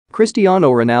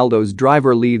Cristiano Ronaldo's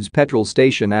driver leaves petrol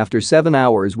station after 7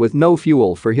 hours with no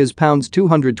fuel for his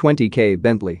 £220k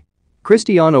Bentley.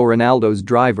 Cristiano Ronaldo's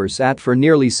driver sat for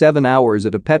nearly 7 hours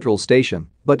at a petrol station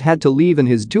but had to leave in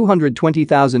his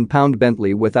 £220,000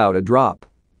 Bentley without a drop.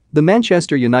 The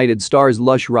Manchester United star's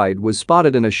lush ride was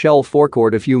spotted in a Shell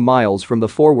forecourt a few miles from the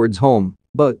forward's home,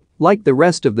 but, like the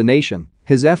rest of the nation,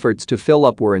 his efforts to fill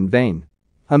up were in vain.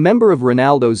 A member of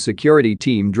Ronaldo's security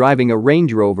team driving a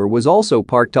Range Rover was also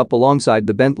parked up alongside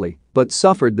the Bentley, but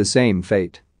suffered the same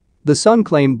fate. The Sun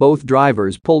claimed both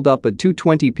drivers pulled up at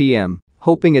 2:20 p.m.,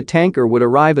 hoping a tanker would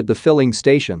arrive at the filling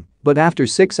station, but after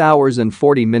 6 hours and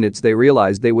 40 minutes they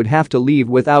realized they would have to leave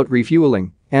without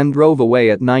refueling and drove away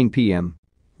at 9 p.m.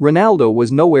 Ronaldo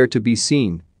was nowhere to be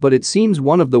seen, but it seems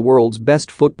one of the world's best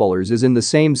footballers is in the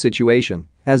same situation,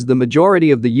 as the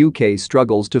majority of the UK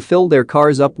struggles to fill their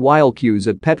cars up while queues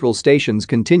at petrol stations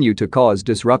continue to cause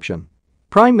disruption.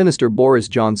 Prime Minister Boris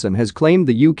Johnson has claimed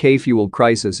the UK fuel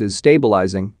crisis is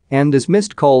stabilising and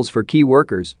dismissed calls for key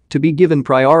workers to be given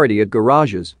priority at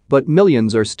garages, but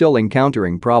millions are still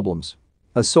encountering problems.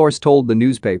 A source told the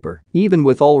newspaper, even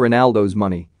with all Ronaldo's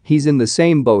money, he's in the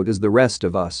same boat as the rest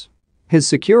of us. His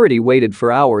security waited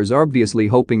for hours obviously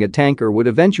hoping a tanker would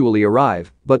eventually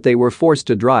arrive, but they were forced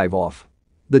to drive off.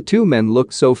 The two men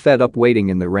looked so fed up waiting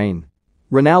in the rain.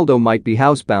 Ronaldo might be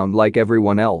housebound like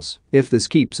everyone else if this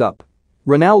keeps up.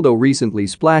 Ronaldo recently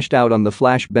splashed out on the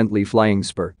flash Bentley flying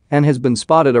spur and has been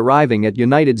spotted arriving at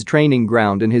United's training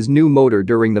ground in his new motor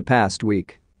during the past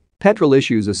week. Petrol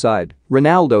issues aside,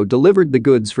 Ronaldo delivered the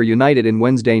goods for United in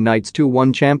Wednesday night's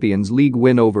 2-1 Champions League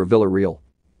win over Villarreal.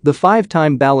 The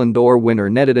 5-time Ballon d'Or winner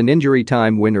netted an injury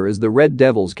time winner as the Red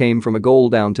Devils came from a goal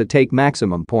down to take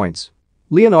maximum points.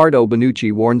 Leonardo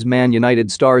Bonucci warns Man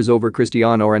United stars over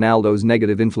Cristiano Ronaldo's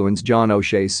negative influence. John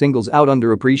O'Shea singles out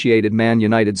underappreciated Man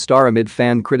United star amid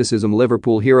fan criticism.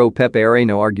 Liverpool hero Pepe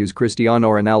Reina argues Cristiano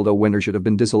Ronaldo winner should have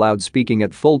been disallowed speaking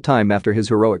at full time after his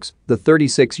heroics. The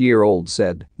 36-year-old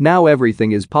said, "Now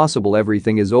everything is possible,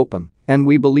 everything is open, and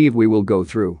we believe we will go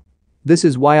through. This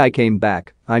is why I came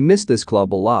back. I miss this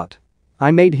club a lot.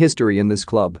 I made history in this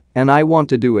club, and I want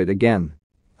to do it again.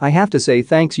 I have to say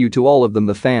thanks you to all of them,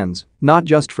 the fans, not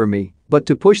just for me, but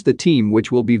to push the team,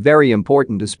 which will be very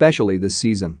important especially this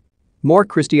season." More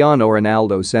Cristiano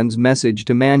Ronaldo sends message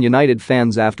to Man United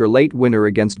fans after late winner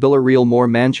against Villarreal. More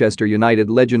Manchester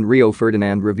United legend Rio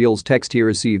Ferdinand reveals text he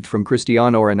received from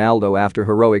Cristiano Ronaldo after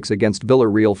heroics against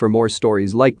Villarreal. For more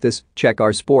stories like this, check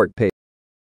our sport page.